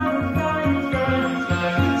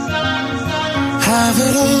have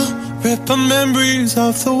it all. Rip the memories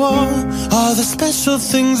off the wall. All the special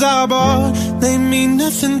things I bought, they mean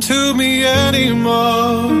nothing to me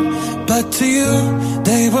anymore. But to you,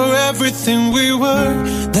 they were everything we were.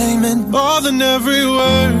 They meant more than every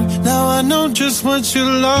word. Now I know just what you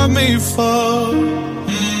love me for.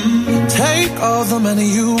 Take all the money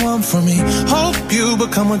you want from me. Hope you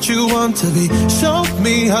become what you want to be. Show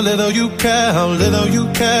me how little you care, how little you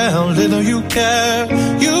care, how little you care.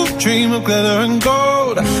 You dream of glitter and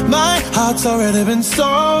gold. My heart's already been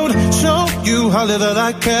sold. Show you how little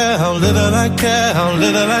I care, how little I care, how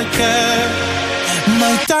little I care.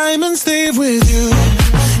 My diamonds leave with you.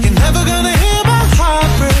 You're never gonna hear my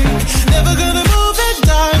heart break. Never gonna move in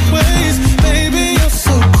dark ways. Baby, you're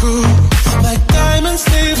so cruel. My diamonds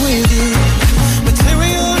leave with you.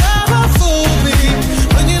 Material never fooled me.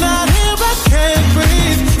 When you're not here, I can't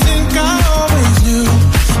breathe. Think I always knew.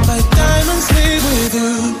 My diamonds leave with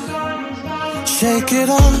you. Shake it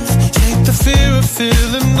off. Shake the fear of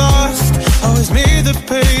feeling lost. Always me that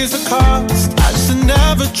pays the cost. I should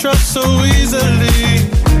never trust so easily.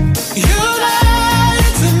 You lied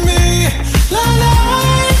to me.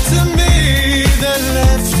 Lied to me. Then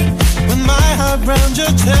left with my heart round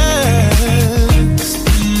your chest.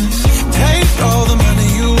 Take all the money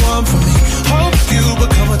you want from me. Hope you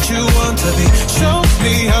become what you want to be. Show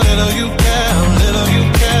me how little you care, how little you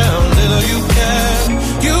care, how little you care.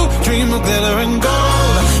 You dream of glitter and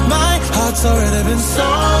gold. My heart's already been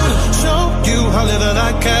sold. Show you how little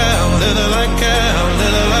I care, how little I care, how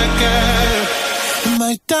little I care. And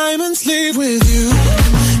my diamonds leave with you.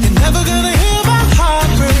 You're never gonna hear my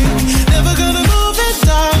heart break. Never gonna move in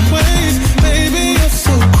dark ways. Baby, you're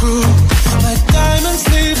so cruel. My diamonds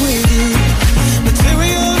leave with you.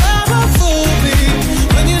 Material never fooled me.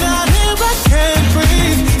 When you're not here, I can't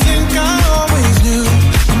breathe. Think I always knew.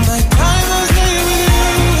 My diamonds leave with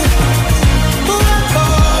you. Ooh,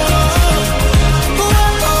 oh, ooh,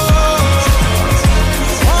 oh,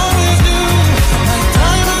 always knew. My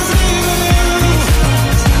diamonds leave with you.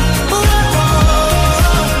 Ooh,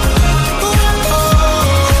 oh,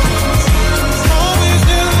 always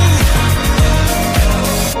knew.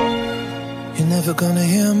 You're never gonna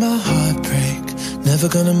hear my heart break. Never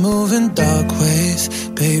gonna move in dark ways.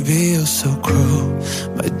 Baby, you're so cruel.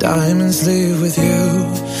 My diamonds leave with you.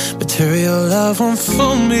 Material love won't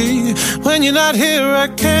fool me. When you're not here, I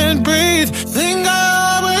can't breathe. Think I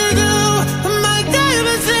always do. My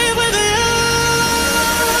diamonds leave with you.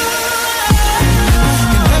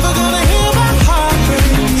 You're never gonna hear my heart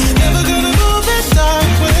break. Never gonna move in dark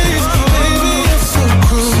ways. Baby, you're so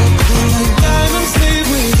cruel. My diamonds leave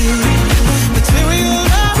with you. Material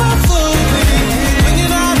never fooled me. When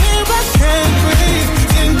you're not here, I can't breathe.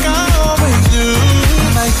 Think I always knew.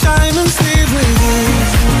 My diamonds leave with you.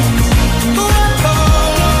 Ooh, oh,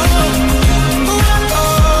 ooh,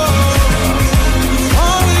 oh,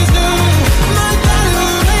 always knew. My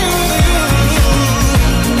diamonds leave with you.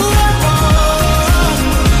 Ooh, oh,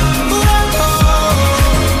 ooh,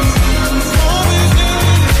 always knew.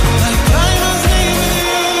 My diamonds leave with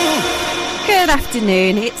you. Good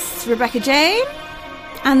afternoon, it's Rebecca Jane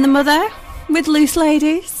and the mother with Loose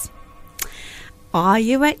Ladies. Are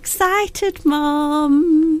you excited,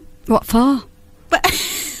 Mum? What for?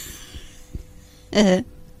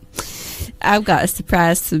 I've got a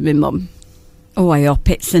surprise for me, Mum. Oh, I hope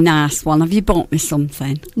it's a nice one. Have you bought me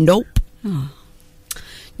something? Nope. Oh.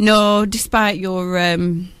 No, despite your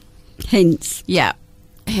Hints. yeah,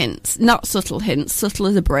 hints. Not subtle hints, subtle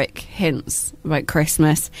as a brick hints about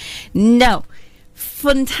Christmas. No.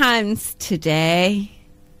 Fun times today.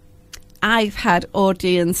 I've had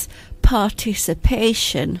audience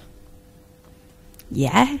participation.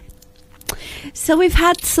 Yeah. So we've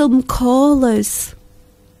had some callers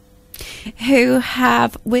who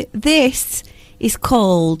have... This is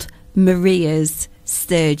called Maria's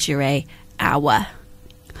Surgery Hour.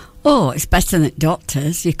 Oh, it's better than at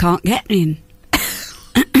doctors. You can't get in.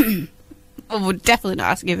 I would definitely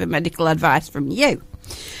not ask you for medical advice from you.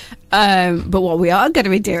 But what we are going to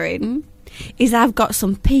be doing is I've got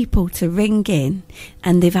some people to ring in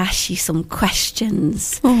and they've asked you some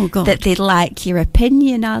questions that they'd like your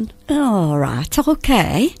opinion on. All right,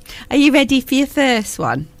 okay. Are you ready for your first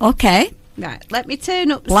one? Okay. Right, let me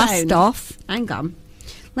turn up Blast sound. off. Hang on.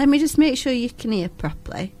 Let me just make sure you can hear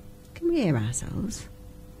properly. Can we hear ourselves?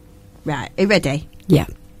 Right, are you ready? Yeah.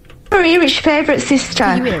 Maria, it's your favourite sister.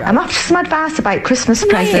 Can you hear it? I'm after some advice about Christmas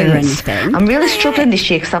Can I hear presents. anything? I'm really struggling this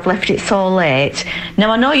year because I've left it so late. Now,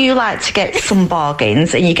 I know you like to get some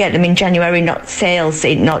bargains and you get them in January, not sales,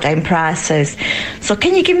 not down prices. So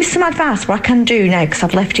can you give me some advice what I can do now because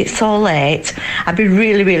I've left it so late? I'd be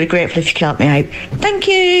really, really grateful if you could help me out. Thank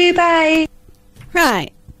you. Bye.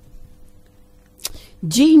 Right.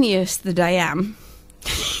 Genius that I am.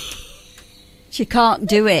 She can't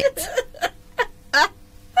do it. What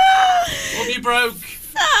have you broke?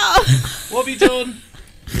 What have you done?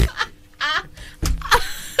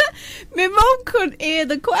 My mum couldn't hear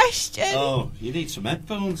the question. Oh, you need some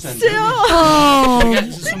headphones then. So, We'll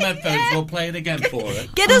get some headphones. We'll play it again for her.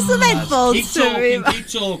 get us some headphones. Keep talking. Keep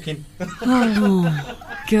talking. Oh,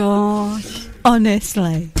 gosh.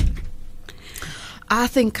 Honestly, I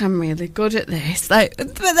think I'm really good at this. Like,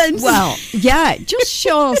 but then, Well, yeah, it just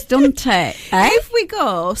shows, doesn't it? Eh? if we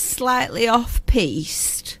go slightly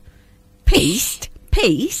off-piste, Piste?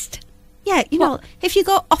 yeah, you know, if you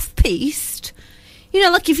go off-piste, you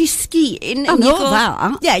know, like if you're skiing, I and know you go,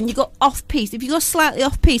 that. yeah, and you go off-piste. If you go slightly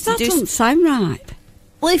off-piste, That and do doesn't sound right.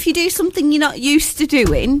 well, if you do something you're not used to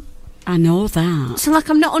doing. I know that. So, like,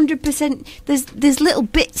 I'm not 100%. There's little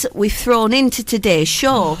bits that we've thrown into today's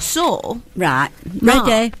show. So, Right, Mark,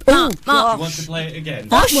 ready? Mark, You Mark. want to play it again?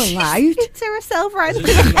 That was loud. Hit herself right.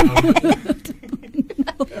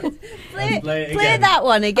 Play it Play again. that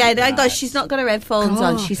one again. Hang on, Right. she's not got her headphones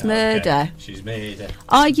on. God. She's murder. Okay. She's made it.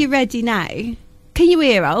 Are you ready now? Can you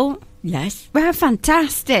hear out? Yes. We're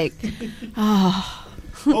fantastic.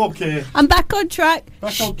 Okay. I'm back on track.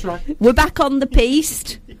 Back on track. We're back on the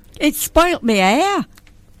piste. It spoilt me hair.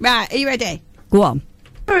 Right, are you ready? Go on.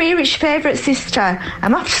 Maria, it's your favourite sister.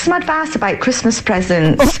 I'm after some advice about Christmas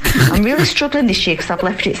presents. I'm really struggling this year because I've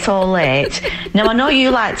left it so late. Now, I know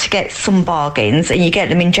you like to get some bargains and you get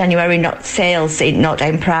them in January, not sales, not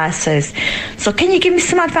down prices. So can you give me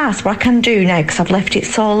some advice what I can do now because I've left it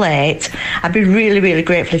so late? I'd be really, really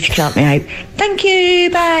grateful if you could help me out. Thank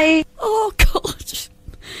you. Bye. Oh, God.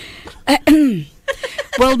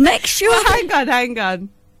 Well, make sure... Oh, hang on.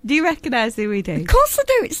 Do you recognise who we do? Of course I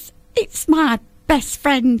do. It's my best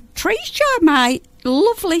friend, Tricia, my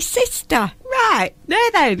lovely sister. Right,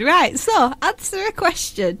 there then. Right, so answer a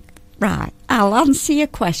question. Right, I'll answer your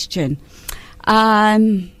question.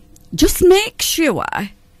 Just make sure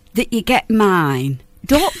that you get mine.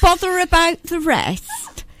 Don't bother about the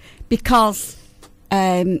rest because,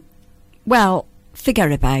 well, figure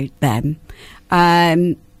about them.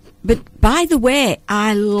 But by the way,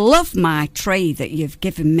 I love my tree that you've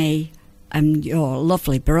given me and your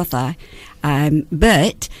lovely brother,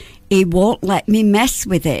 but he won't let me mess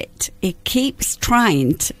with it. He keeps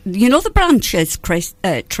trying to... You know the branches,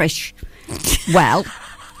 Trish? Well,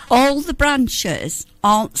 all the branches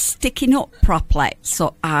aren't sticking up properly,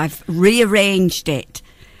 so I've rearranged it.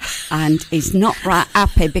 And he's not right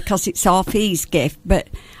happy because it's off his gift, but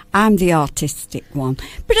I'm the artistic one.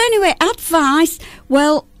 But anyway, advice,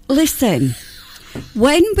 well... Listen,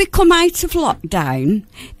 when we come out of lockdown,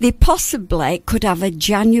 they possibly could have a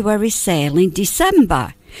January sale in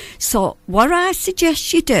December. So what I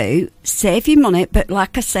suggest you do, save your money, but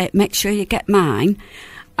like I said, make sure you get mine.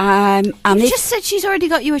 And You if, just said she's already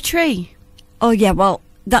got you a tree. oh yeah, well,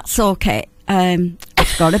 that's okay. I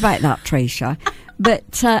forgot about that, Tricia. But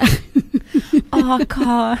Oh,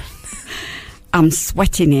 God. I'm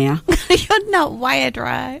sweating here. You're not wired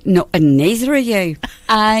right. No, and neither are you.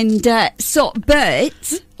 And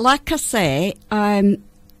but like I say,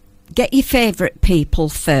 get your favourite people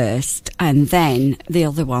first, and then the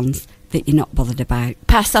other ones that you're not bothered about.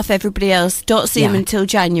 Pass off everybody else. Don't see them Yeah. until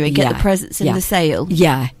January. Get Yeah. the presents in Yeah. the sale.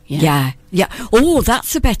 Yeah. Oh,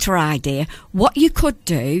 that's a better idea. What you could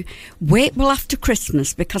do, wait till after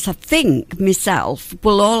Christmas, because I think myself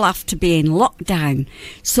we'll all have to be in lockdown.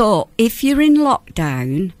 So if you're in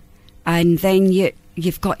lockdown and then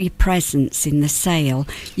you've got your presents in the sale,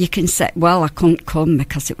 you can say, well, I couldn't come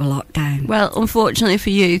because it was lockdown. Well, unfortunately for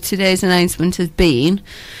you, today's announcement has been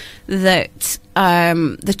that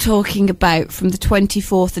they're talking about from the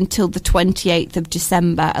 24th until the 28th of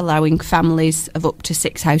December allowing families of up to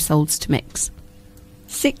 6 households to mix.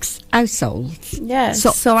 6 households. Yeah.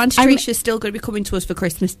 So, So Auntie I'm- Tricia's still going to be coming to us for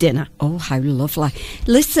Christmas dinner. Oh, how lovely.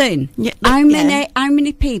 Listen, Yeah, how yeah.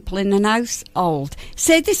 many people in an household?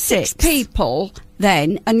 Say there's six people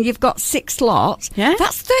then, and you've got 6 lots. Yeah.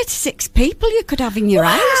 That's 36 people you could have in your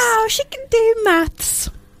house. Wow, she can do maths.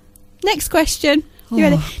 Next question. You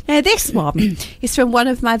ready? Now, this one is from one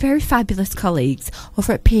of my very fabulous colleagues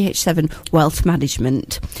over at PH7 Wealth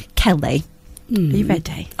Management, Kelly. Are you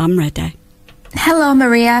ready? I'm ready. Hello,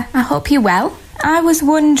 Maria. I hope you're well. I was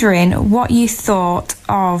wondering what you thought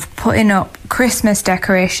of putting up Christmas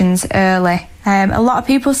decorations early. A lot of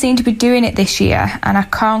people seem to be doing it this year, and I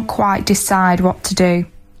can't quite decide what to do.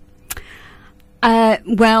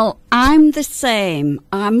 Well, I'm the same.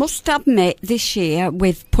 I must admit this year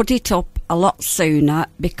we've put it up a lot sooner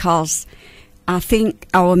because I think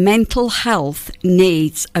our mental health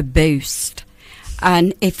needs a boost.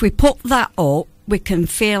 And if we put that up, we can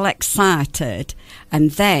feel excited,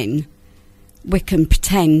 and then we can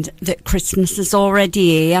pretend that Christmas is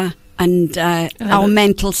already here, and our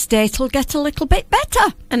mental state will get a little bit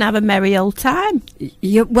better. And have a merry old time.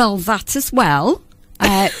 Well, that as well.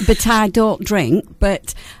 But I don't drink,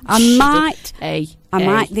 but I might. I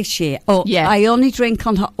might this year. Oh, yeah. I only drink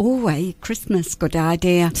on... Christmas, good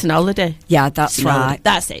idea. It's an holiday. Yeah, that's right. Holiday.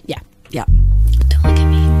 That's it, yeah. Yeah. Don't look at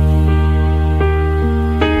me.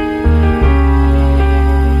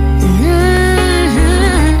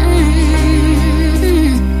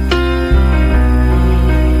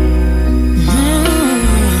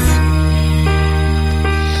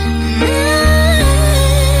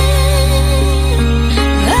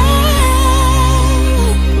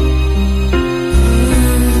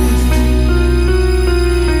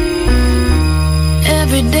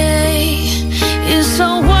 Every day is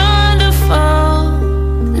so wonderful,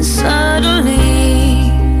 and suddenly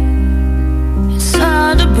it's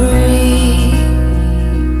hard to breathe.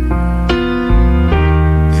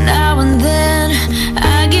 Now and then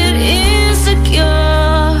I get insecure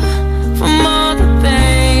from all the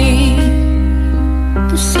pain.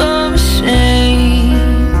 I'm so ashamed.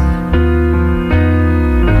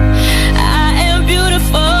 I am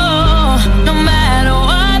beautiful, no matter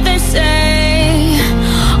what they say.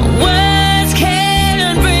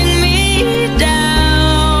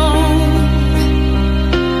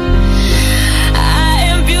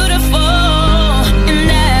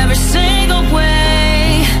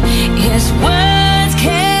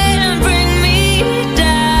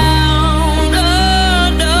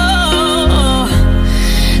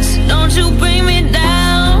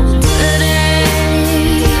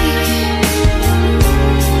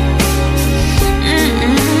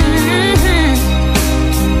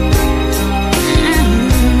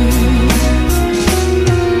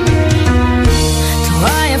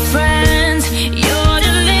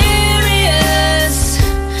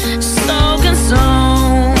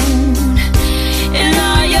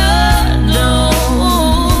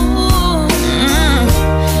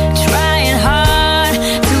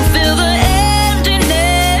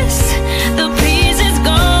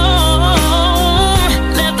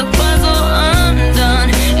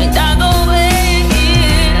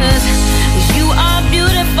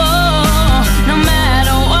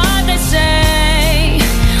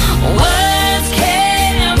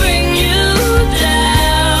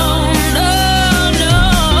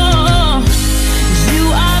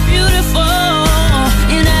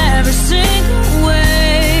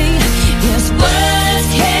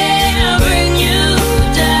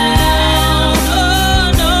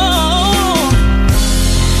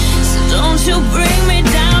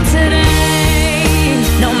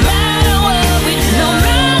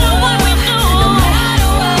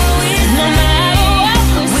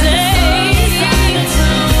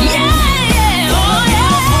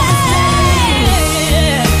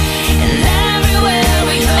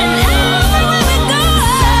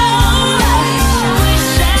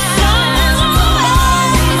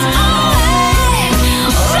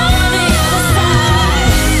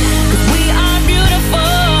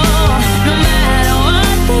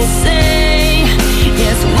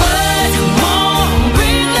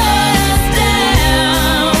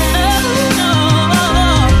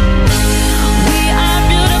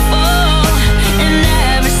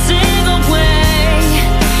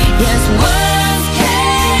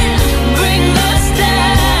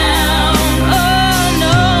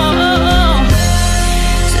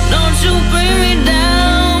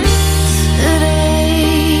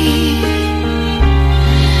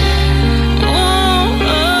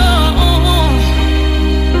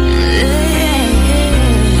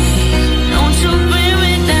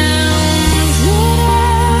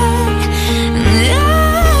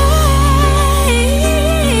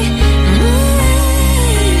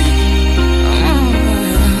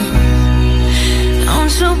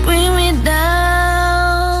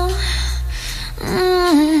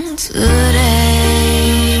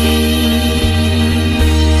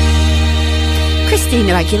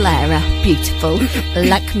 Christina Aguilera, beautiful,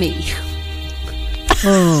 like me.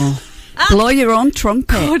 Oh, blow your own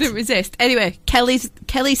trumpet. Couldn't resist. Anyway, Kelly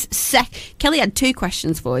had two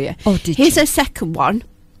questions for you. Oh, did Here's you? her second one.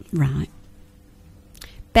 Right.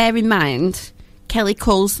 Bear in mind,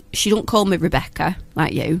 she don't call me Rebecca,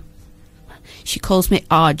 like you. She calls me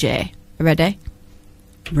RJ. Ready?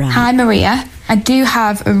 Right. Hi, Maria. I do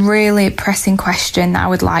have a really pressing question that I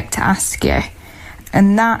would like to ask you.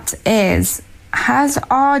 And that is, has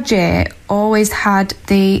RJ always had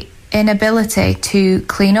the inability to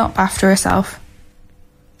clean up after herself?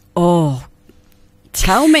 Oh,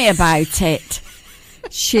 tell me about it.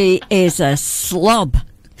 She is a slob.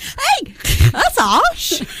 Hey, that's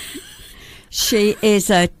harsh. She is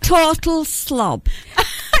a total slob.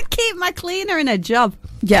 I keep my cleaner in a job.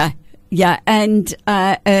 Yeah. And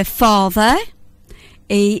her father,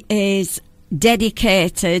 he is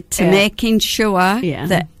dedicated to making sure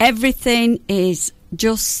that everything is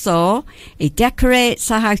just so. He decorates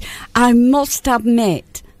the house. I must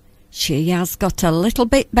admit, she has got a little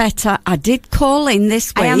bit better. I did call in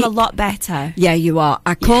this week. I am a lot better. Yeah, you are.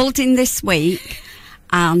 I called in this week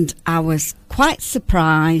and I was quite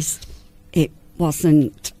surprised it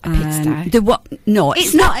wasn't a pigsty. No,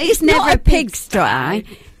 it's not. It's never not a a pigsty.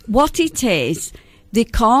 What it is, they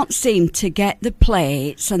can't seem to get the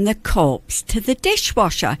plates and the cups to the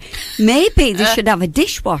dishwasher. Maybe they should have a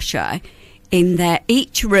dishwasher in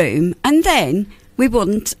each room, and then we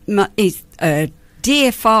wouldn't. His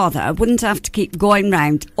dear father wouldn't have to keep going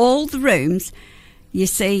round all the rooms. You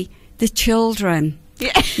see, the children.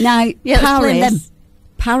 Yeah. Now, Yeah,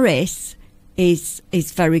 Paris is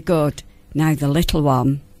very good. Now, the little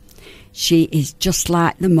one, she is just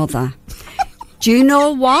like the mother. Do you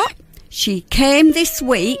know what? She came this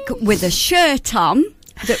week with a shirt on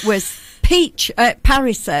that was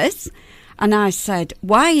Paris's. And I said,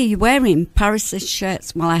 why are you wearing Paris's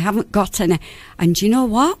shirts? Well, I haven't got any. And you know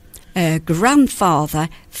what? Her grandfather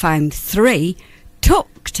found 3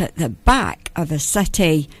 tucked at the back of a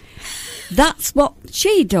settee. That's what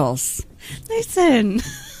she does. Listen,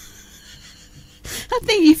 I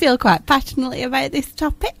think you feel quite passionately about this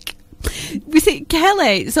topic. We see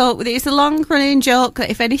Kelly, so it's a long-running joke that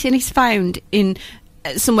if anything is found in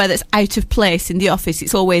somewhere that's out of place in the office,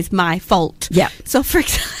 it's always my fault. Yeah. So, for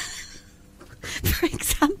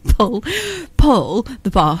example, Paul, the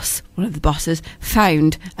boss, one of the bosses,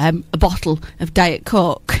 found a bottle of Diet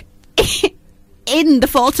Coke in the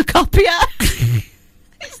photocopier.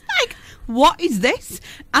 It's like, what is this?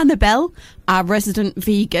 Annabelle, our resident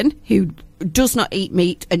vegan, who does not eat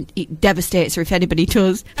meat, and it devastates her if anybody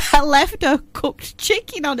does, I left her cooked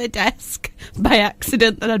chicken on her desk by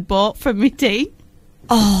accident that I'd bought from my tea.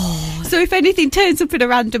 Oh. So if anything turns up in a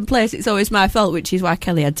random place, it's always my fault, which is why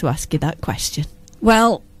Kelly had to ask you that question.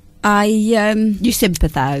 Well, you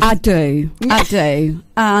sympathise. I do.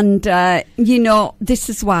 And, this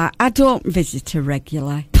is why I don't visit her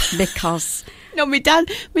regularly, because... No, my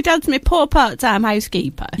dad's my poor part-time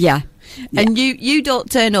housekeeper. Yeah. And you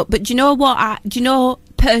don't turn up. But do you know what? Do you know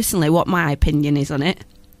personally what my opinion is on it?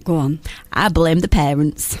 Go on. I blame the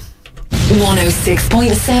parents.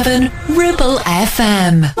 106.7 Ribble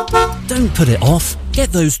FM. Don't put it off.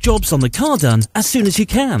 Get those jobs on the car done as soon as you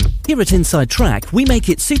can. Here at Inside Track, we make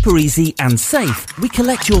it super easy and safe. We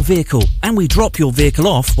collect your vehicle and we drop your vehicle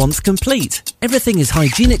off once complete. Everything is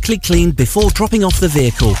hygienically cleaned before dropping off the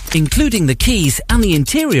vehicle, including the keys and the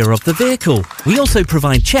interior of the vehicle. We also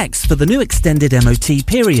provide checks for the new extended MOT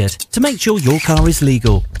period to make sure your car is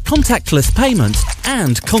legal. Contactless payment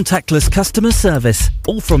and contactless customer service,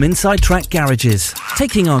 all from Inside Track Garages.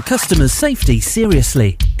 Taking our customers' safety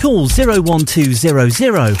seriously. Call 01200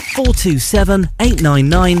 427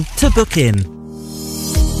 899 to book in.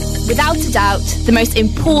 Without a doubt, the most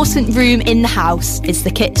important room in the house is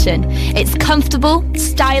the kitchen. It's comfortable,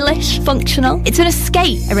 stylish, functional. It's an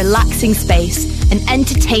escape, a relaxing space, an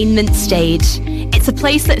entertainment stage. It's a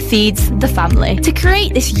place that feeds the family. To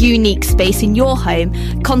create this unique space in your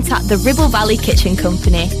home, contact the Ribble Valley Kitchen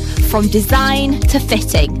Company. From design to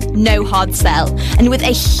fitting, no hard sell. And with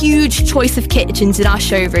a huge choice of kitchens in our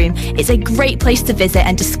showroom, it's a great place to visit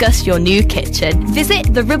and discuss your new kitchen. Visit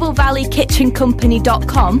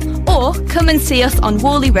theribblevalleyKitchenCompany.com or come and see us on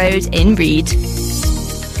Worley Road in Reed.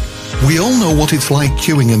 We all know what it's like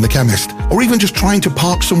queuing in the chemist, or even just trying to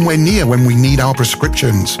park somewhere near when we need our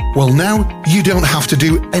prescriptions. Well, now you don't have to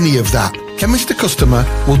do any of that. Chemist to Customer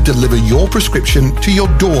will deliver your prescription to your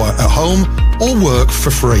door at home or work for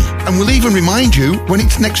free. And we'll even remind you when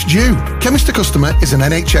it's next due. Chemist to Customer is an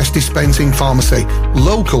NHS dispensing pharmacy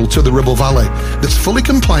local to the Ribble Valley that's fully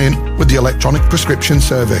compliant with the electronic prescription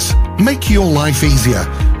service. Make your life easier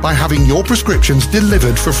by having your prescriptions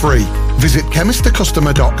delivered for free. Visit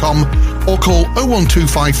chemisttocustomer.com or call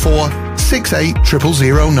 01254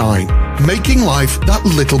 680009. Making life that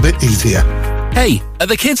little bit easier. Hey, are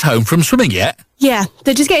the kids home from swimming yet? Yeah,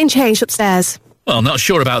 they're just getting changed upstairs. Well, not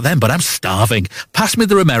sure about them, but I'm starving. Pass me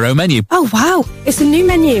the Romero menu. Oh, wow. It's a new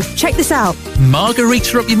menu. Check this out.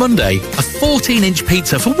 Margarita up your Monday. A 14-inch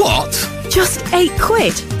pizza for what? Just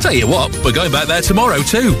 £8. Tell you what, we're going back there tomorrow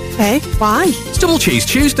too. Eh? Why? It's Double Cheese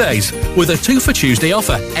Tuesdays, with a 2 for Tuesday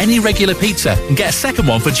offer. Any regular pizza and get a second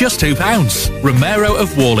one for just £2. Romero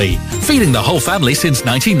of Whalley, feeding the whole family since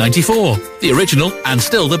 1994. The original and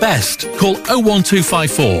still the best. Call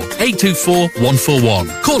 01254 824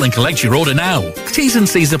 141. Call and collect your order now. T's and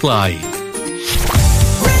C's apply.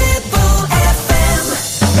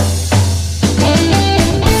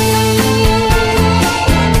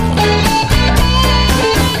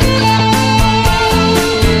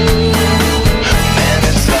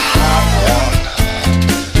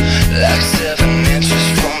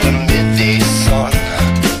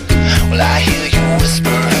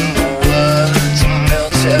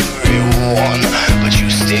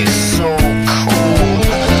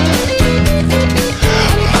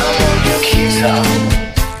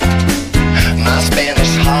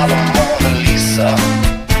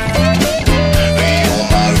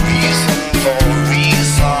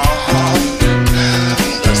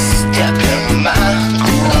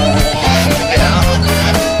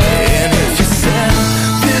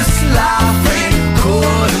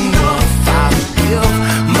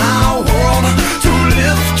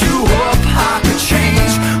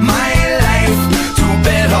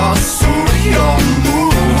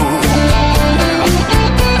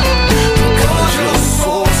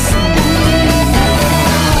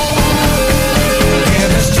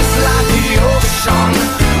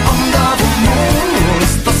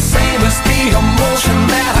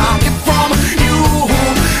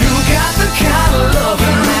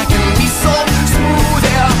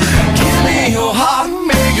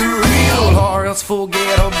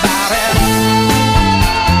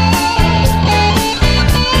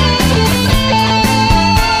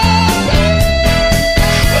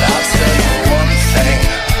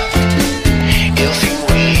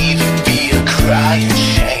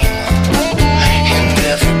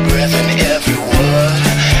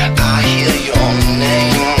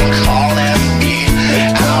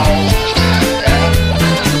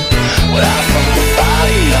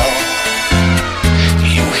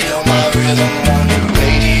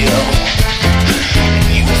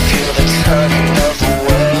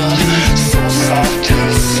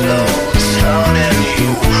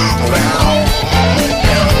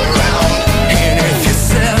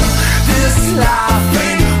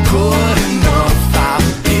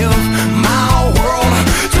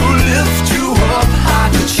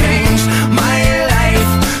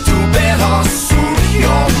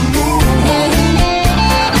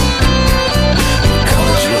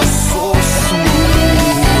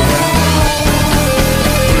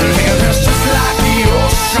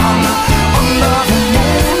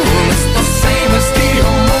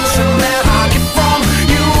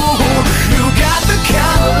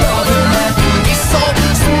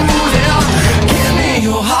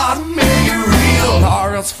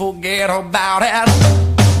 Forget about it.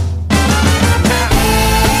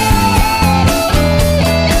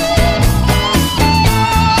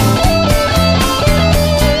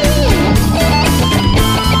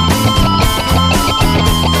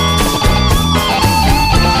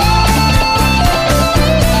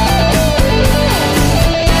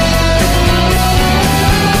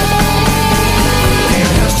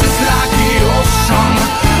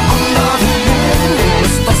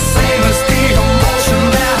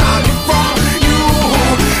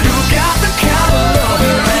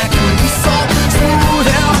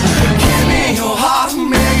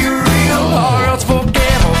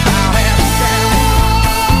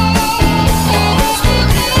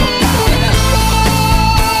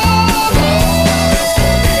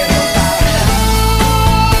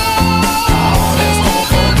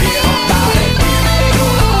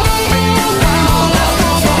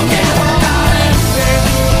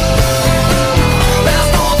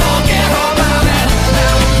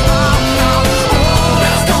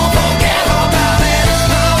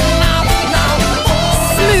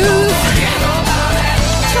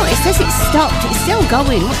 Stopped. It's still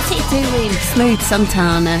going. What's it doing? Smooth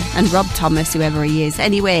Santana and Rob Thomas, whoever he is.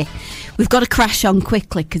 Anyway, we've got to crash on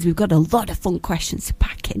quickly because we've got a lot of fun questions to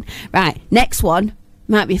pack in. Right, next one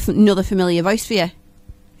might be another familiar voice for you.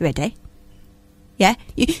 You ready? Yeah?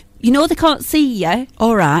 You know they can't see you.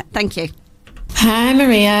 All right. Thank you. Hi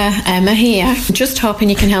Maria, Emma here. Just hoping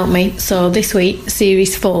you can help me. So this week,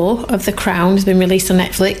 Series 4 of The Crown has been released on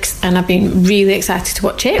Netflix and I've been really excited to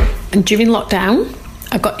watch it. And during lockdown,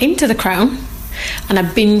 I got into The Crown and I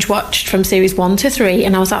binge watched from Series 1 to 3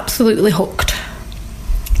 and I was absolutely hooked.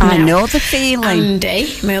 I know the feeling. Andy,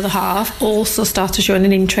 my other half, also started showing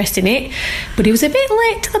an interest in it, but he was a bit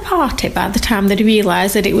late to the party by the time that he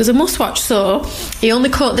realised that it was a must-watch, so he only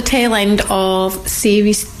caught the tail end of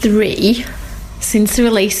Series 3. Since the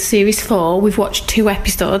release of Series 4, we've watched 2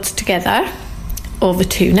 episodes together over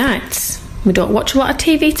 2 nights. We don't watch a lot of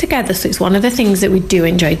TV together, so it's one of the things that we do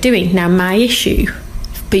enjoy doing. Now, my issue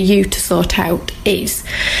for you to sort out is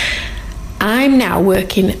I'm now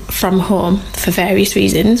working from home for various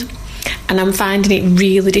reasons, and I'm finding it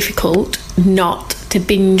really difficult not to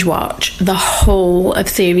binge watch the whole of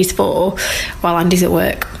Series 4 while Andy's at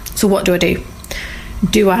work. So what do?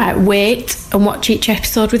 Do I wait and watch each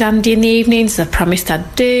episode with Andy in the evenings? I promised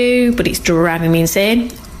I'd do, but it's driving me insane.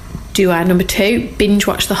 Do I, number 2, binge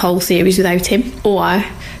watch the whole series without him? Or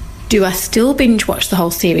do I still binge watch the whole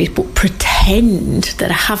series but pretend that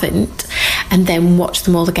I haven't and then watch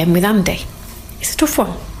them all again with Andy? It's a tough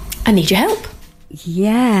one. I need your help.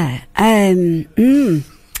 Yeah.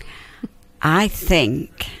 I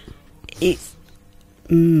think it's...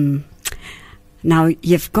 Now,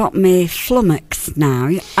 you've got me flummoxed now.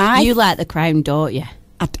 You like The Crown, don't you?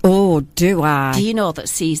 Do I? Do you know that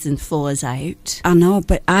season 4's out? I know,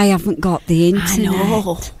 but I haven't got the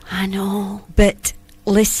internet. I know. But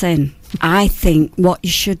listen, I think what you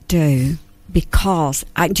should do, because...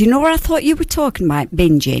 do you know what I thought you were talking about,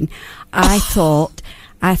 binging? I thought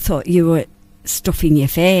you were stuffing your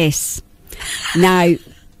face. Now,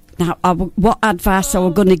 what advice I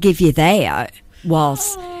was going to give you there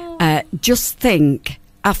was... just think,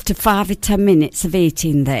 after 5 or 10 minutes of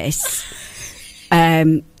eating this,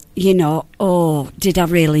 did I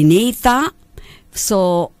really need that?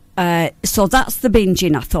 So that's the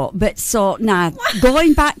binging, I thought. But so now,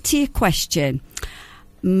 going back to your question,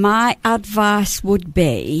 my advice would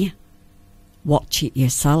be watch it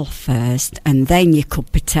yourself first, and then you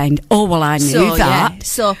could pretend, I knew that.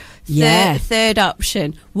 Yeah. So third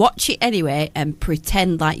option, watch it anyway and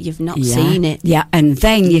pretend like you've not seen it. Yeah, and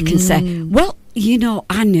then you can say, well,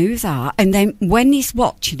 I knew that. And then when he's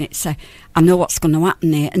watching it, say, I know what's going to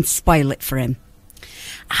happen here, and spoil it for him.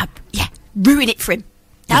 Ruin it for him.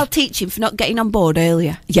 I'll teach him for not getting on board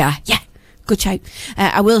earlier. Yeah. Good shout.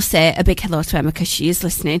 I will say a big hello to Emma because she is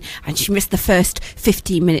listening, and she missed the first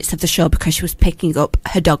 15 minutes of the show because she was picking up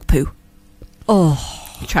her dog poo.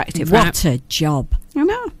 Attractive, what right? a job. I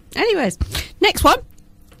know. Anyways, next one.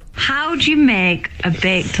 How do you make a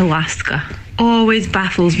baked Alaska? Always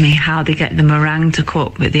baffles me how they get the meringue to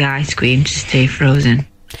cook with the ice cream to stay frozen.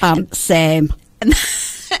 Same. And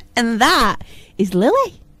that is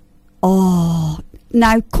Lily.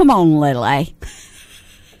 Now come on, Lily.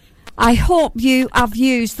 I hope you have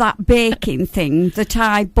used that baking thing that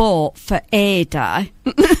I bought for Ada.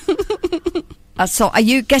 So are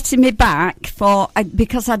you getting me back for...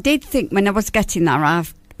 because I did think when I was getting there,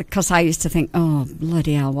 because I used to think, oh,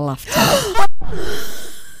 bloody hell, we'll have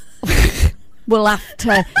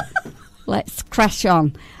to... let's crash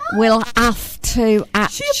on. We'll have to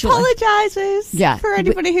actually... She apologises for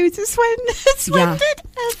anybody who's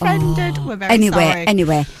offended. We're very sorry.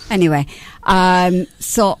 Anyway.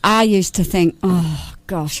 So I used to think, oh,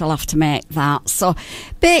 gosh, I'll have to make that. So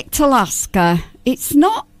baked Alaska, it's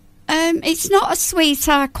not a sweet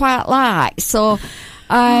I quite like. So...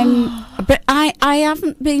 but I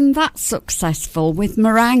haven't been that successful with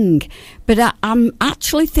meringue. But I'm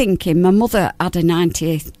actually thinking my mother had a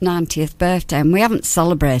 90th birthday, and we haven't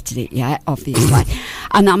celebrated it yet, obviously.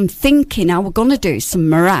 And I'm thinking I were going to do some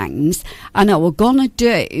meringues, and I were going to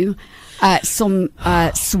do some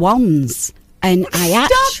swans. And You're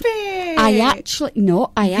going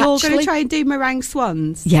to try and do meringue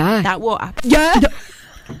swans? Yeah. That won't happen. Yeah.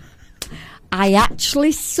 I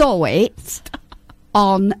actually saw it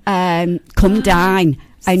on Come Dine,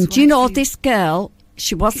 and do you know this girl?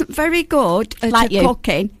 She wasn't very good at her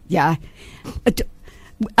cooking. Yeah, at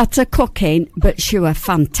her cooking, but she was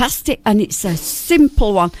fantastic, and it's a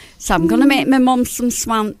simple one. So I'm going to make my mum some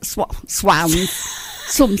swans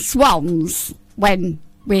when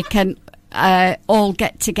we can all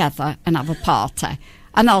get together and have a party,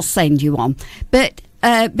 and I'll send you one. But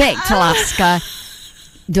baked Alaska,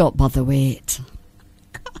 don't bother with it.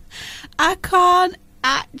 I can't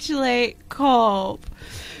actually cope.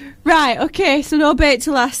 Right, okay, so no baked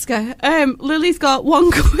Alaska. Lily's got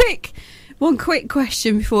one quick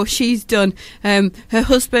question before she's done. Her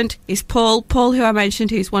husband is Paul, who I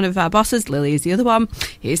mentioned, who's one of our bosses. Lily is the other one.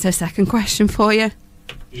 Here's her second question for you.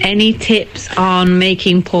 Any tips on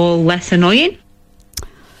making Paul less annoying?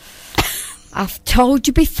 I've told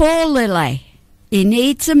you before, Lily. He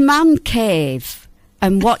needs a man cave.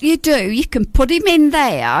 And what you do, you can put him in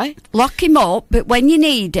there, lock him up, but when you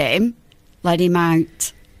need him, let him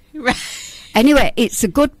out. Anyway, it's a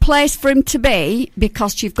good place for him to be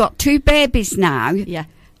because you've got 2 babies now. Yeah.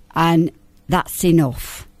 And that's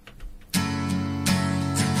enough.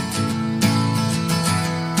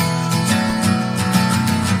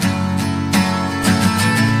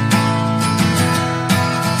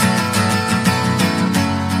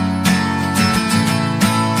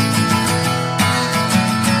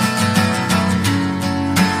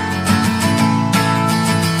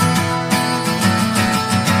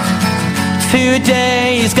 2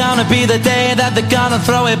 is gonna be the day that they're gonna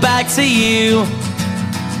throw it back to you.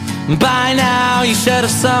 By now you should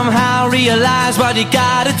have somehow realized what you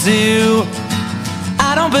gotta do.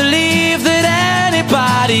 I don't believe that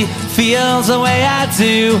anybody feels the way I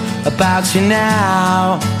do about you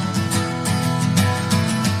now.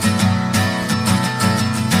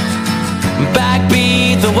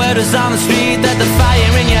 Backbeat, the word is on the street that the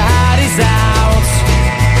fire in your heart is out.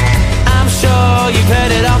 I'm sure you've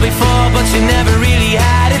heard it all before, but you never really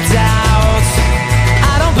had a doubt.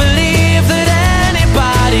 I don't believe that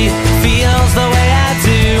anybody feels the way I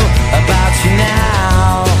do about you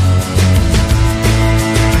now.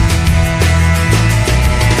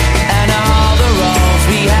 And all the roads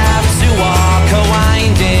we have to walk are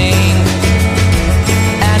winding,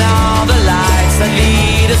 and all the lights that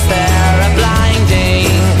lead us there are blinding.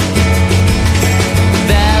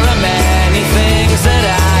 There are many things that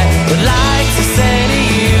I would like to say to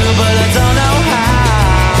you, but I don't know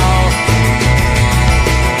how.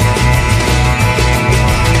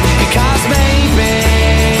 Because maybe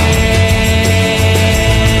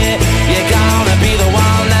you're gonna be the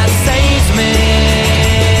one that saves me.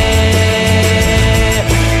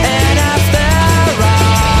 And after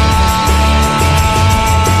all,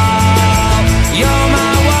 you're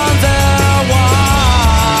my Wonderwall.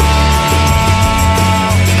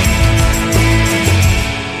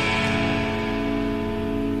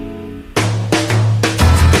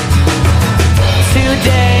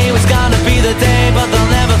 2 was gonna be the day, but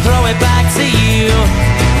they'll never throw it back to you.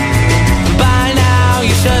 By now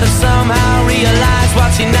you should have somehow realized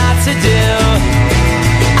what you're not to do.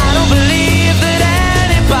 I don't believe that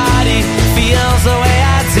anybody feels the way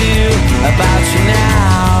I do about you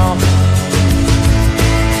now.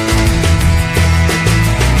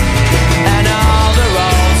 And all the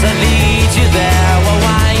roads that lead you there were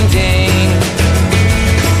winding,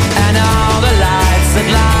 and all the lights that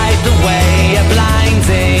light the way are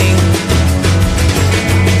blinding.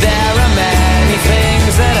 There are many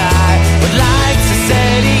things that I would like to say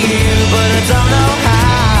to you, but I don't know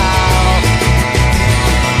how.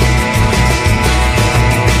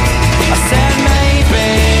 I said maybe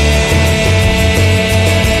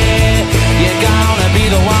you're gonna be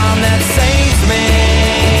the one that saves me.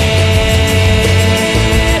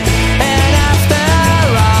 And after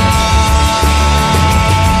all,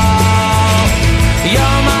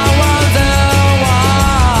 you're my Wonderwall.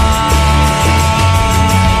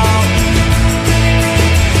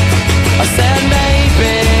 I said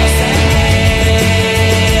maybe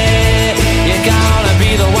you're gonna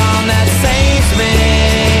be the one that saves me.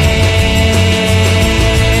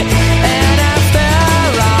 And after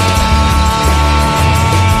all,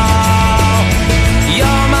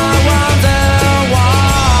 you're my Wonderwall.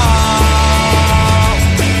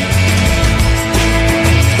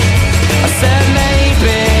 I said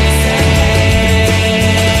maybe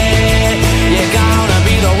you're gonna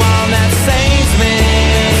be the one that saves me.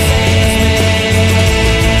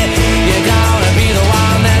 You're gonna be the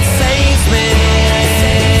one that saves me.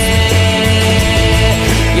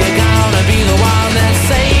 You're gonna be the one that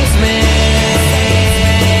saves me.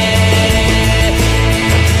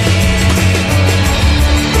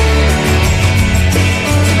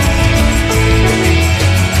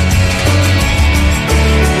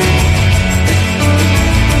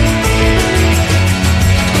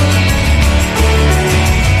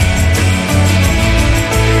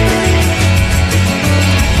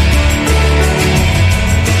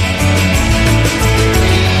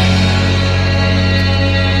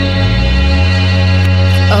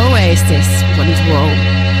 Oasis, Wonderwall.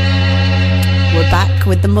 We're back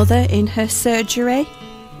with the mother in her surgery.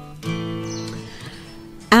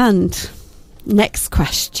 And next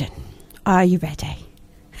question. Are you ready?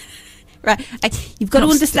 Right. You've got to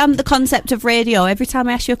understand the concept of radio. Every time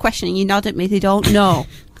I ask you a question and you nod at me, they don't know.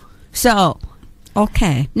 So,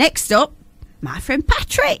 okay. Next up, my friend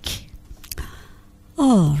Patrick.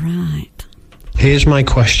 All right. Here's my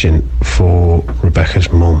question for Rebecca's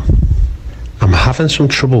mum. I'm having some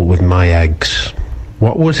trouble with my eggs.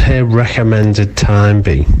 What would her recommended time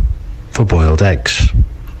be for boiled eggs?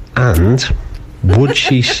 And would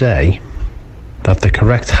she say that the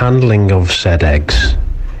correct handling of said eggs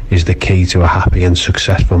is the key to a happy and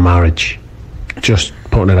successful marriage? Just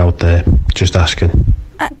putting it out there. Just asking.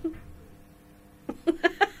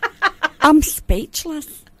 I'm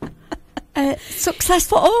speechless.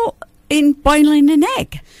 Successful in boiling an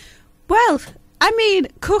egg? Well, I mean,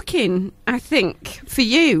 cooking, I think, for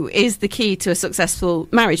you is the key to a successful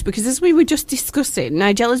marriage, because as we were just discussing,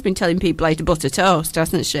 Nigella's been telling people how to butter toast,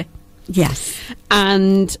 hasn't she? Yes.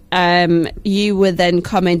 And you were then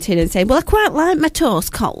commenting and saying, well, I quite like my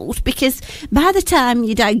toast cold, because by the time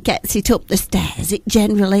your dad gets it up the stairs, it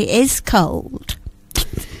generally is cold.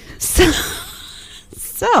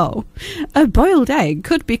 So, a boiled egg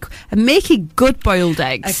could be... making good boiled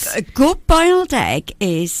eggs. A good boiled egg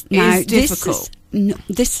is difficult.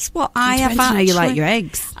 This is what I have Depends actually... how you like your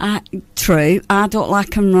eggs. True. I don't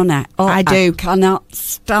like them runny. I do. I cannot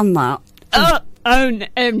stand that. No,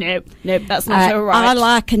 that's not all right. I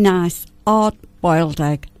like a nice, hard boiled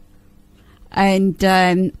egg. And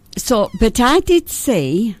but I did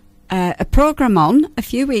see a programme on a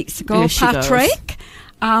few weeks ago, Patrick,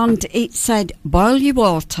 and it said, boil your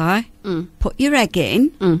water, put your egg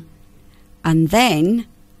in, and then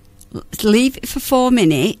leave it for 4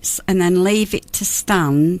 minutes, and then leave it to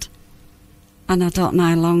stand. And I don't know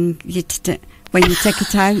how long when you take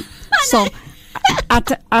it out. So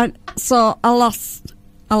I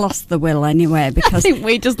lost the will anyway, because I think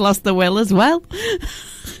we just lost the will as well.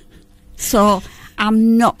 So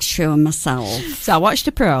I'm not sure myself. So I watched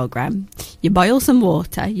a programme. You boil some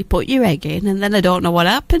water, you put your egg in, and then I don't know what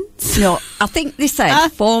happens. No, I think they said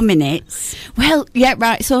 4 minutes. Well, yeah,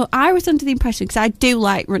 right. So I was under the impression, because I do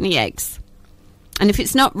like runny eggs. And if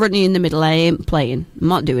it's not runny in the middle, I ain't playing. I'm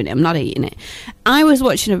not doing it. I'm not eating it. I was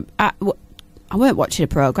watching I weren't watching a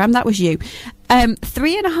programme. That was you.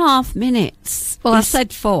 3.5 minutes. Well, I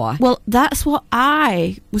said 4. Well, that's what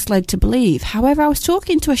I was led to believe. However, I was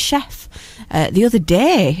talking to a chef the other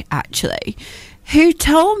day, actually, who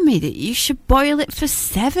told me that you should boil it for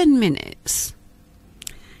 7 minutes.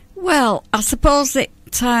 Well, I suppose it,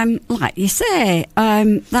 like you say,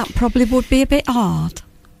 that probably would be a bit hard.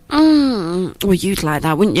 Well, you'd like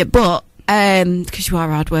that, wouldn't you? But, because you are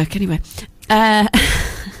hard work anyway.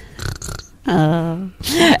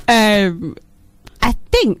 I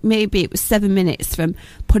think maybe it was 7 minutes from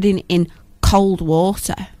putting it in cold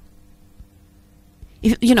water.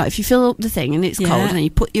 If you fill up the thing and it's cold, and then you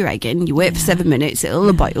put your egg in, you wait for 7 minutes, it'll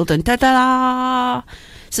have boiled, and da-da-da.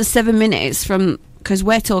 So 7 minutes from, because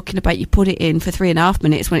we're talking about you put it in for 3.5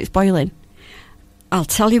 minutes when it's boiling. I'll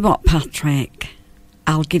tell you what, Patrick,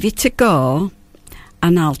 I'll give it a go,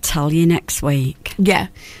 and I'll tell you next week. Yeah.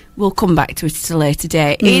 We'll come back to it at a later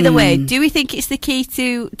date. Either way, do we think it's the key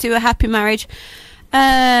to a happy marriage?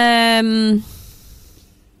 I'm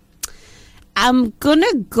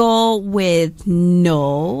gonna go with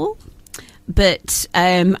no, but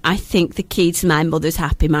I think the key to my mother's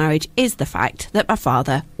happy marriage is the fact that my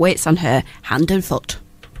father waits on her hand and foot.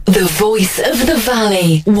 The Voice of the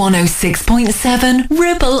Valley, 106.7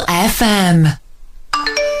 Ribble FM.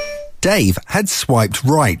 Dave had swiped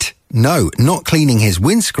right. No, not cleaning his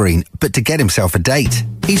windscreen, but to get himself a date.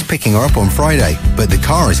 He's picking her up on Friday, but the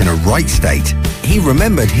car is in a right state. He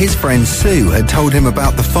remembered his friend Sue had told him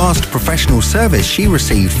about the fast professional service she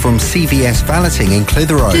received from CVS Valeting in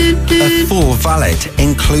Clitheroe. A full valet,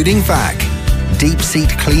 including vac, deep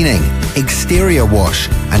seat cleaning, exterior wash,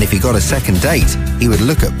 and if he got a second date, he would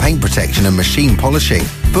look at paint protection and machine polishing.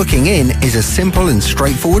 Booking in is a simple and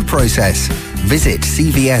straightforward process. Visit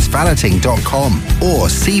cvsvaleting.com or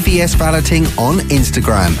CVS Valeting on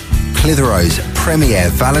Instagram. Clitheroe's premier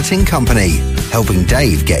valeting company, helping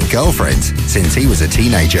Dave get girlfriends since he was a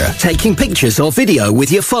teenager. Taking pictures or video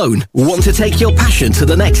with your phone? Want to take your passion to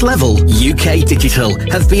the next level? UK Digital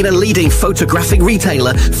have been a leading photographic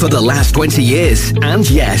retailer for the last 20 years. And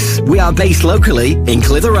yes, we are based locally in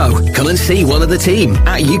Clitheroe. Come and see one of the team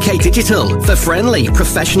at UK Digital for friendly,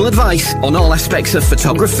 professional advice on all aspects of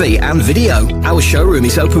photography and video. Our showroom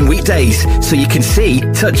is open weekdays, so you can see,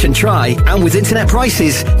 touch and try. And with internet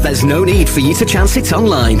prices, there's no need for you to chance it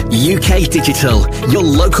online. UK Digital, your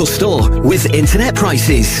local store with internet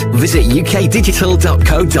prices. Visit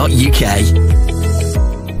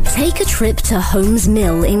ukdigital.co.uk. Take a trip to Holmes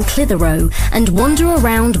Mill in Clitheroe and wander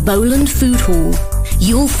around Bowland Food Hall.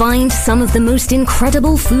 You'll find some of the most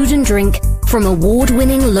incredible food and drink from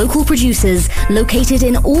award-winning local producers located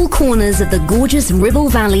in all corners of the gorgeous Ribble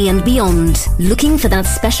Valley and beyond. Looking for that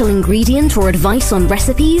special ingredient or advice on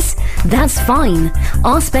recipes? That's fine.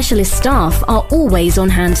 Our specialist staff are always on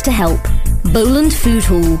hand to help. Bowland Food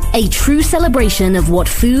Hall, a true celebration of what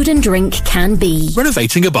food and drink can be.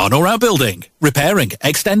 Renovating a barn or outbuilding, repairing,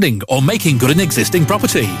 extending or making good an existing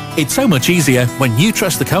property. It's so much easier when you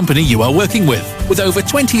trust the company you are working with. With over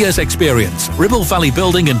 20 years experience, Ribble Valley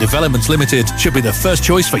Building and Developments Limited should be the first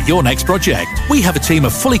choice for your next project. We have a team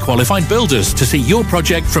of fully qualified builders to see your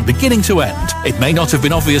project from beginning to end. It may not have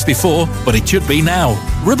been obvious before, but it should be now.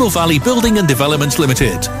 Ribble Valley Building and Developments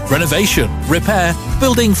Limited. Renovation, repair,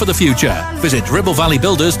 building for the future. Visit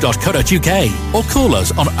ribblevalleybuilders.co.uk or call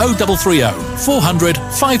us on 0330 400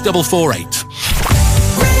 5448.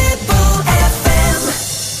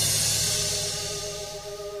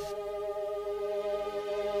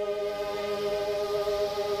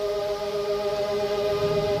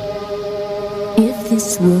 If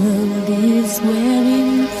this world is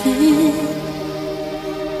wearing thin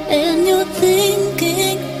and you're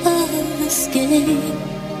thinking of escape,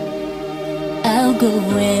 I'll go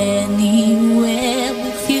anywhere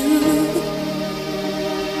with you.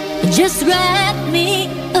 Just wrap me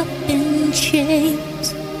up in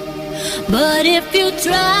chains. But if you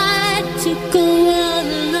try to go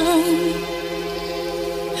alone,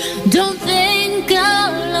 don't think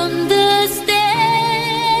I'll understand.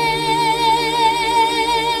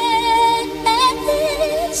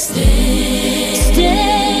 Stay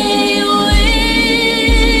with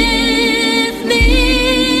me.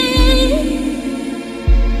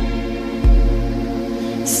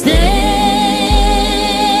 Stay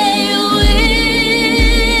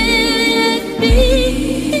with me.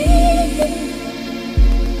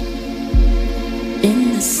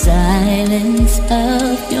 In the silence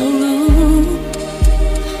of your room,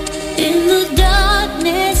 in the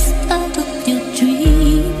darkness of your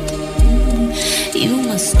dream, you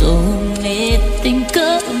must only think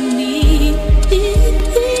of me.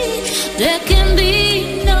 There can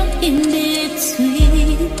be no in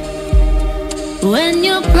between. When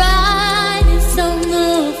your pride is on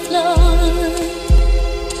the floor,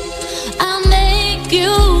 I'll make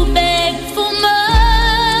you beg for more.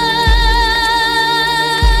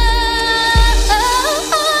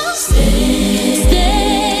 Stay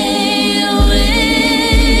with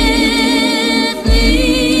me.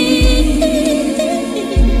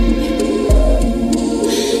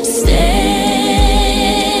 Stay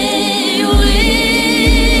with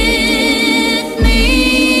me.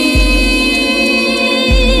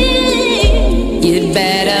 You'd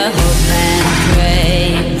better hope and pray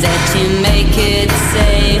that you make it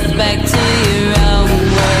safe back to your own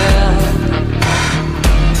world.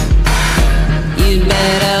 You'd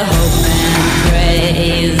better hope and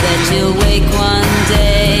pray that you'll wake one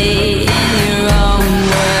day in your own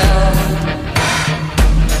world.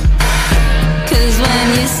 'Cause when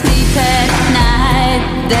you sleep at night,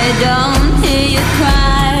 they don't hear your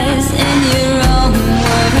cries in your own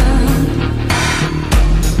world.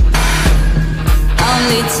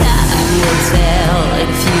 Only time will tell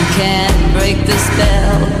if you can break the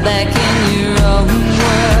spell back in your own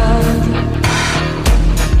world.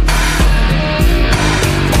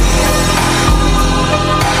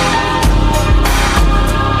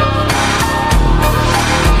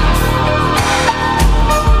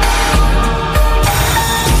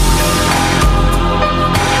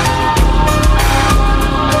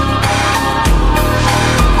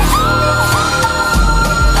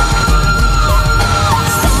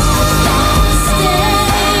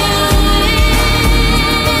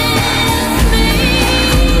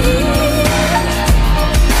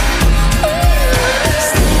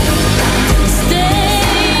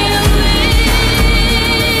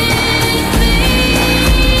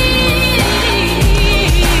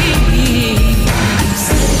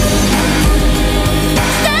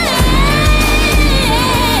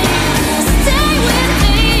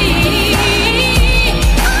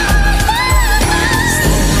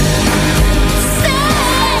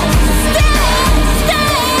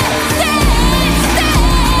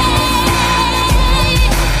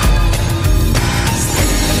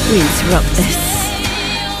 We interrupt this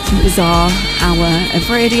bizarre hour of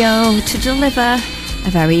radio to deliver a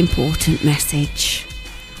very important message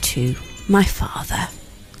to my father.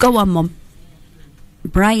 Go on, Mum.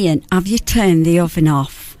 Brian, have you turned the oven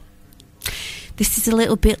off? This is a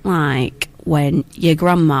little bit like when your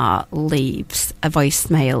grandma leaves a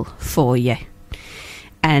voicemail for you.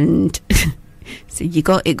 And so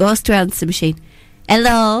it goes to answer machine.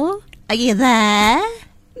 Hello? Are you there?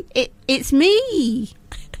 It's me.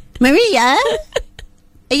 Maria?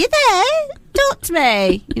 Are you there? Talk to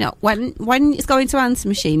me. You know, when it's going to answer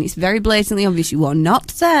machine, it's very blatantly obvious you are not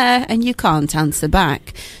there and you can't answer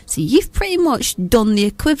back. So you've pretty much done the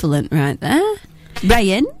equivalent right there.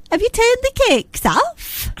 Brian, have you turned the cakes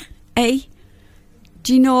off? Hey,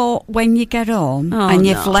 Do you know when you get home and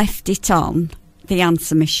you've left it on, the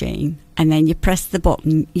answer machine, and then you press the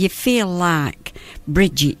button, you feel like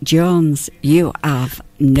Bridget Jones. You have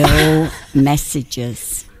no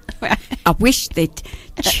messages. I wish they'd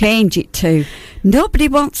change it to, nobody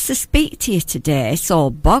wants to speak to you today, so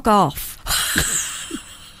bog off.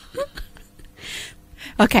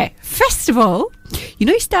 Okay, first of all, you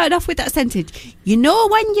know, you started off with that sentence. You know,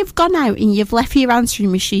 when you've gone out and you've left your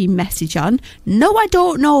answering machine message on. No, I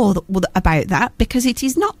don't know about that, because it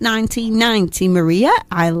is not 1990, Maria.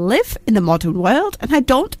 I live in the modern world and I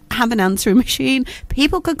don't have an answering machine.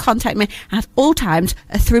 People can contact me at all times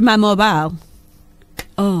through my mobile.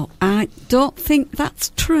 Oh, I don't think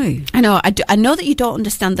that's true. I know. I know that you don't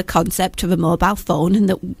understand the concept of a mobile phone, and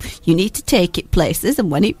that you need to take it places,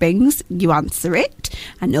 and when it rings, you answer it.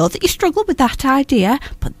 I know that you struggle with that idea,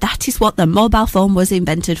 but that is what the mobile phone was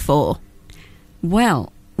invented for.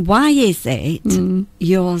 Well, why is it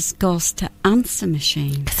yours goes to answer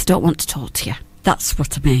machine? Because I don't want to talk to you. That's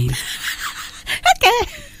what I mean.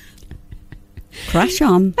 Okay. Crash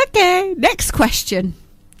on. Okay, next question.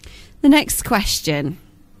 The next question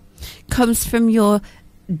comes from your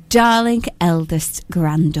darling eldest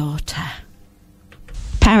granddaughter.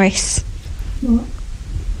 Paris. What?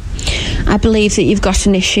 I believe that you've got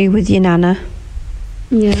an issue with your nana.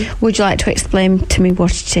 Yeah. Would you like to explain to me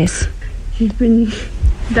what it is? She's been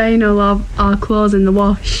dyeing all our clothes in the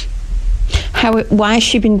wash. Why has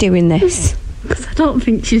she been doing this? Because I don't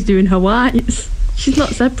think she's doing her whites. She's not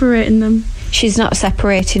separating them. She's not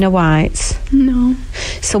separating her whites? No.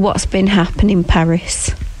 So what's been happening,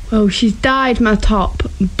 Paris? Well, she's dyed my top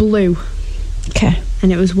blue. Okay.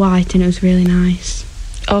 And it was white and it was really nice.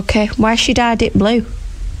 Okay. Why she dyed it blue?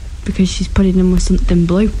 Because she's putting them with something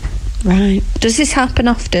blue. Right. Does this happen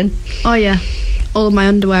often? Oh, yeah. All of my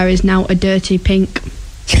underwear is now a dirty pink.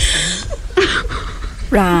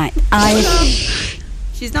 Right.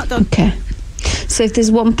 She's not done. Okay. So if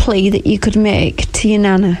there's one plea that you could make to your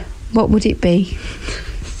nana, what would it be?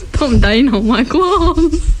 Stop dyeing all my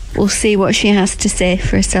clothes. We'll see what she has to say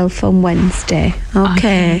for herself on Wednesday.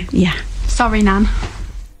 Okay. Yeah. Sorry, Nan.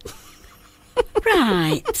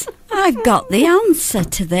 Right. I've got the answer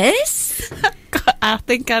to this. I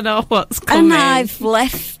think I know what's coming. And I've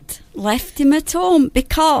left him at home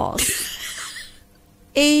because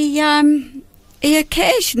he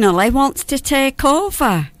occasionally wants to take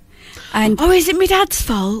over. And is it my dad's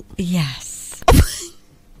fault? Yes.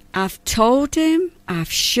 I've told him,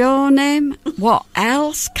 I've shown him, what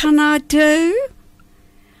else can I do?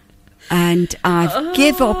 And I've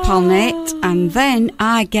give up on it, and then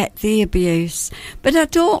I get the abuse. But I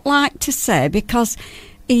don't like to say, because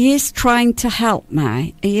he is trying to help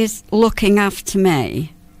me. He is looking after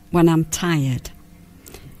me when I'm tired.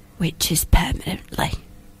 Which is permanently.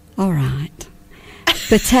 All right.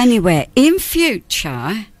 But anyway, in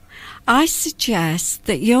future, I suggest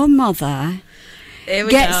that your mother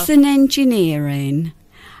gets an engineering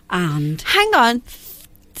and... Hang on.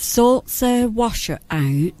 Sorts her washer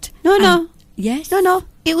out. No. Yes? No.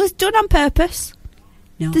 It was done on purpose.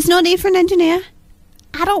 No. There's no need for an engineer.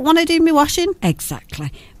 I don't want to do my washing.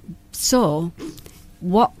 Exactly. So,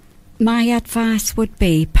 what my advice would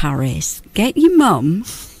be, Paris, get your mum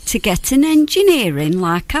to get an engineering,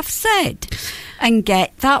 like I've said, and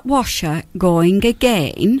get that washer going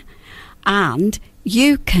again, and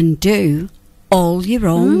you can do all your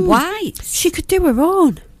own whites. She could do her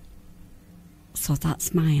own. So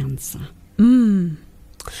that's my answer.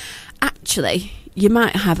 Actually, you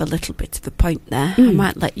might have a little bit of a point there. I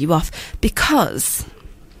might let you off, because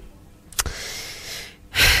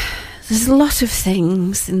there's a lot of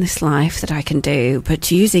things in this life that I can do, but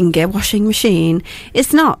using a washing machine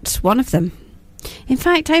is not one of them. In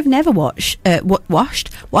fact, I've never watched. Hang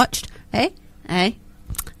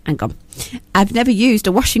on. I've never used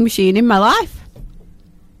a washing machine in my life.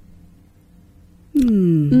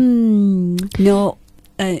 No,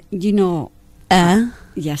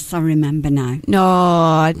 yes, I remember now. No,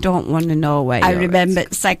 I don't want to know where I remember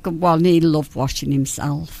the second one, he loved washing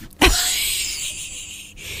himself.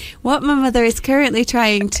 What my mother is currently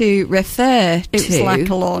trying to refer to... It was like a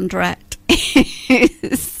laundrette.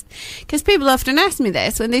 Because people often ask me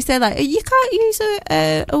this when they say, like, you can't use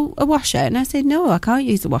a washer. And I say, no, I can't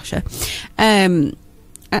use a washer. And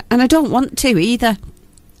I don't want to either.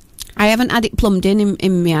 I haven't had it plumbed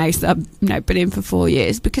in my house that I've now been in for 4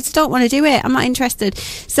 years, because I don't want to do it. I'm not interested.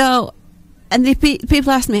 So, and the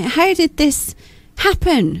people ask me, how did this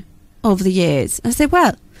happen over the years? I say,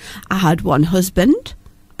 well, I had one husband,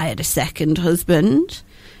 I had a second husband,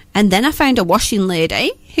 and then I found a washing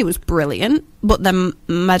lady who was brilliant, but then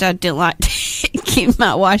my dad didn't like taking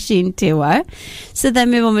my washing to her. So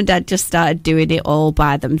then my mum and dad just started doing it all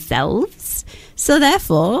by themselves. So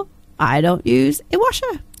therefore, I don't use a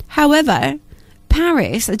washer. However,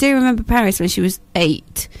 Paris, I do remember Paris when she was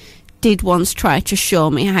 8, did once try to show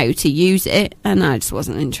me how to use it, and I just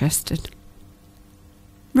wasn't interested.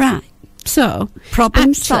 Right. So,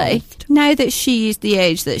 problem actually, solved. Now that she is the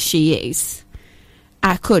age that she is,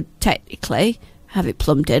 I could technically have it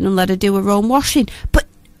plumbed in and let her do her own washing. But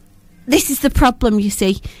this is the problem, you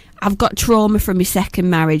see. I've got trauma from my second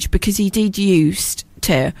marriage because he did used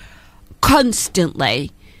to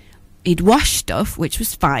constantly, he'd wash stuff, which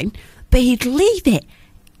was fine, but he'd leave it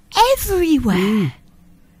everywhere.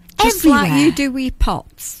 Just Everywhere. like you do with your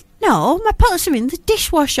pots. No, my pots are in the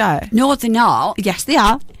dishwasher. No, they're not. Yes, they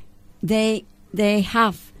are. They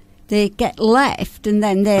get left and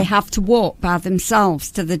then they have to walk by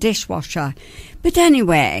themselves to the dishwasher. But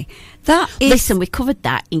anyway, that is... Listen, we covered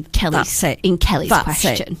that in Kelly's That's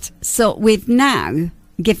question. it. So we've now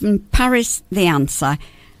given Paris the answer.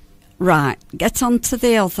 Right, get on to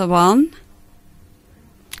the other one.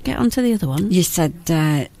 Get on to the other one. You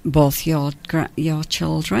said both your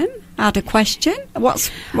children had a question. What's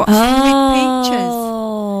with Peaches?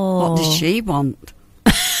 What does she want?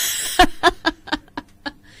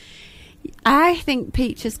 I think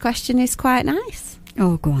Peach's question is quite nice.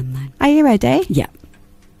 Oh, go on then. Are you ready? Yeah.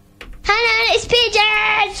 Hello, it's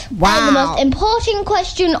Peaches! Wow. The most important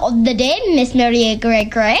question of the day, Miss Maria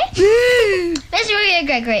Gregory. Miss Maria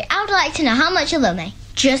Gregory, I would like to know how much you love me.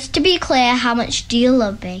 Just to be clear, how much do you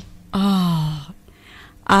love me? Oh,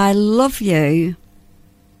 I love you.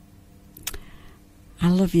 I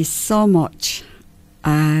love you so much.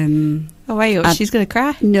 Oh, wait, she's going to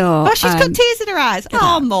cry? No. Oh, she's got tears in her eyes.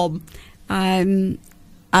 Oh, Mum.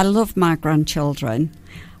 I love my grandchildren.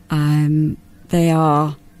 They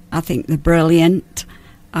are, I think they're brilliant.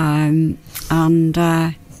 And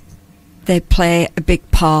they play a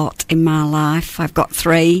big part in my life. I've got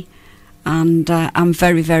 3. And I'm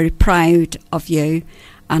very, very proud of you.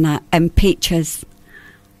 And Peaches,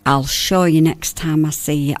 I'll show you next time I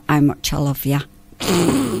see you how much I love you.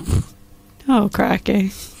 Oh, cracky.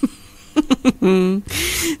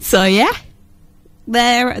 So, yeah.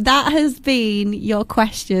 That has been your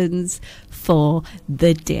questions for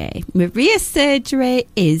the day. Maria's surgery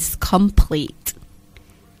is complete.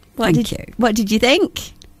 Thank you. What did you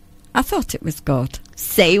think? I thought it was good.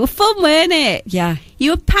 Say, it was fun, weren't it? Yeah.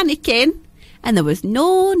 You were panicking, and there was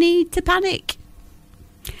no need to panic.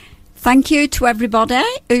 Thank you to everybody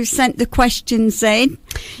who sent the questions in.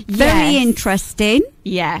 Very interesting.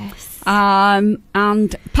 Yes.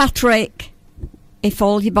 And Patrick, if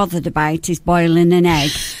all you're bothered about is boiling an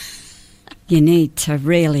egg, you need to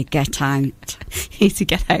really get out. You need to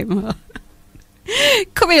get out more.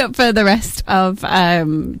 Coming up for the rest of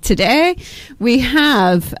today, we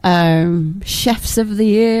have Chefs of the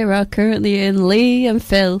Year are currently in. Lee and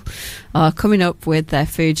Phil are coming up with their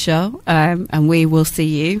food show, and we will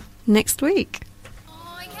see you next week.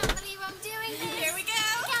 Oh, I can't believe I'm doing this. Here we go.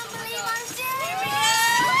 I can't believe I'm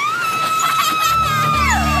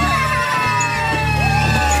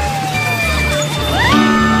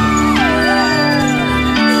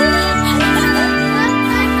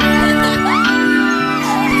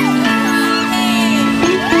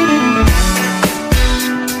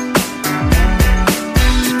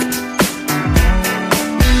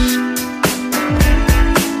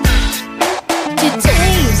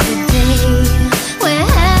Today's the day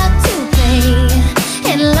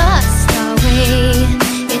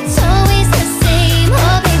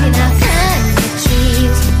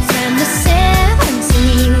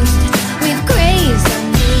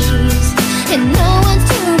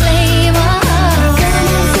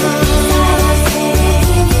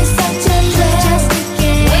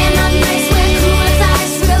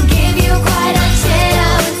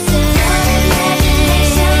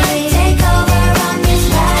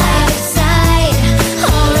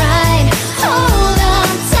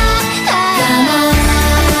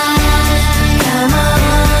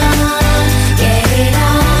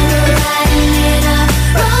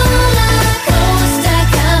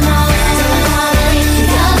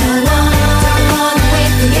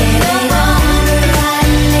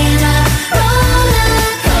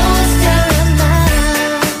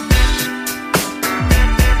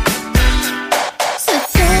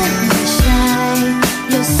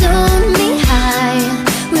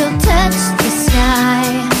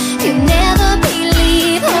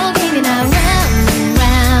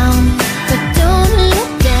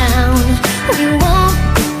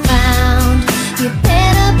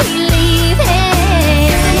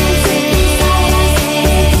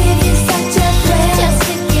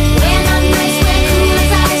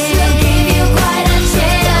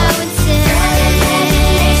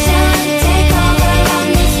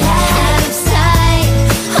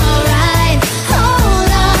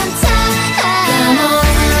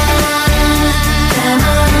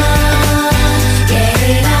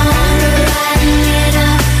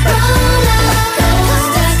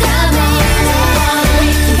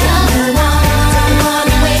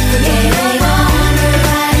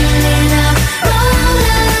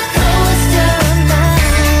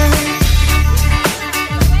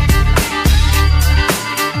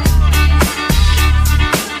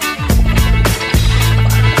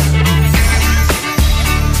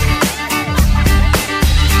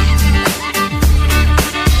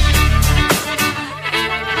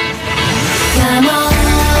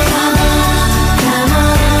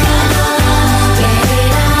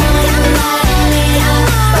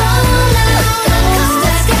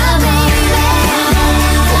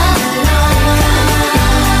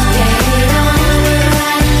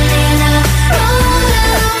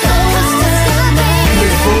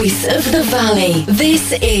voice of the valley.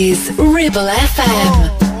 This is Ribble FM.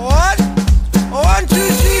 What? 1, 2,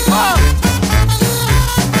 3, 4.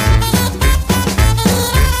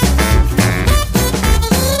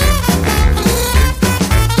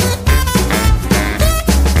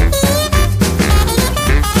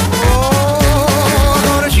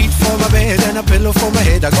 A pillow for my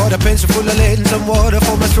head, I got a pencil full of lead and some water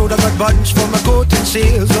for my throat. I got buttons for my coat and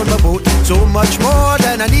sails on my boat. So much more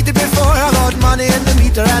than I needed before. I got money in the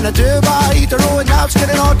meter and a turbo heater. Oh, and now it's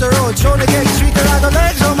getting on the road, so to get sweeter. I got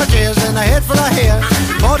legs on my chairs and a head full of hair.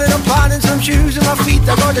 Bought it up pan and some shoes on my feet.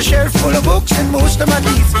 I got a shelf full of books and most of my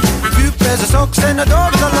teeth. A few pairs of socks and the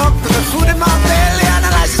doors are locked. I got food in my belly and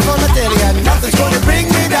a license for my telly, and nothing's gonna bring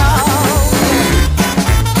me down.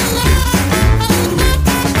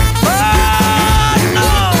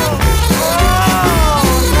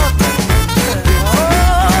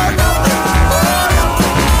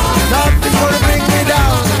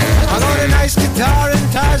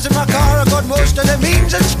 In my car, I got most of the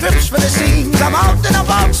means and scripts for the scenes. I'm out and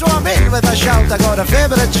about, so I'm in with a shout. I got a fair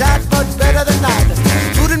bit of chat, but better than that.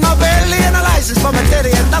 Food in my belly and a license for my teddy,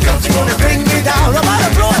 and nothing's gonna bring me down. I'm out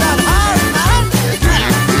of blow that hard, man.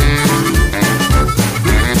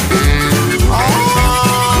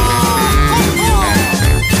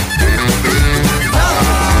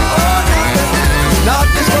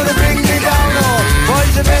 Nothing's gonna bring me down. Oh,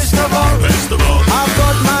 boys, the best of all. I've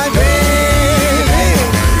got my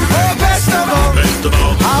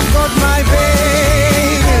I've got my baby.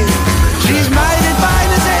 She's mine and fine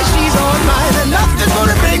and says she's all mine, and nothing's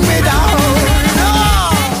gonna bring me down. No.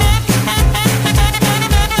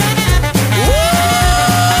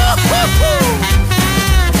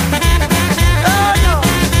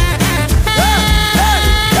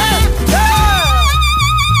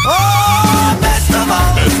 Oh, best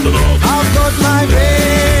of all, I've got my baby.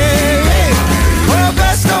 Oh,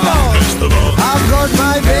 best of all, I've got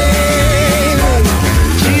my baby.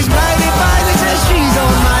 She's mighty fine and says she's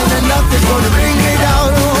all mine, and nothing's gonna bring me down.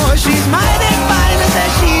 Oh, she's mighty fine and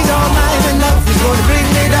says she's all mine, and nothing's gonna bring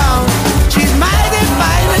me down. She's mighty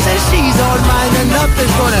fine and says she's all mine, and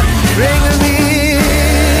nothing's gonna bring me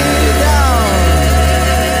down.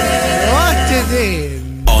 What is it?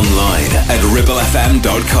 Online at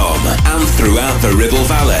ribblefm.com and throughout the Ribble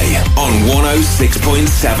Valley on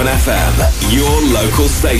 106.7 FM, your local station.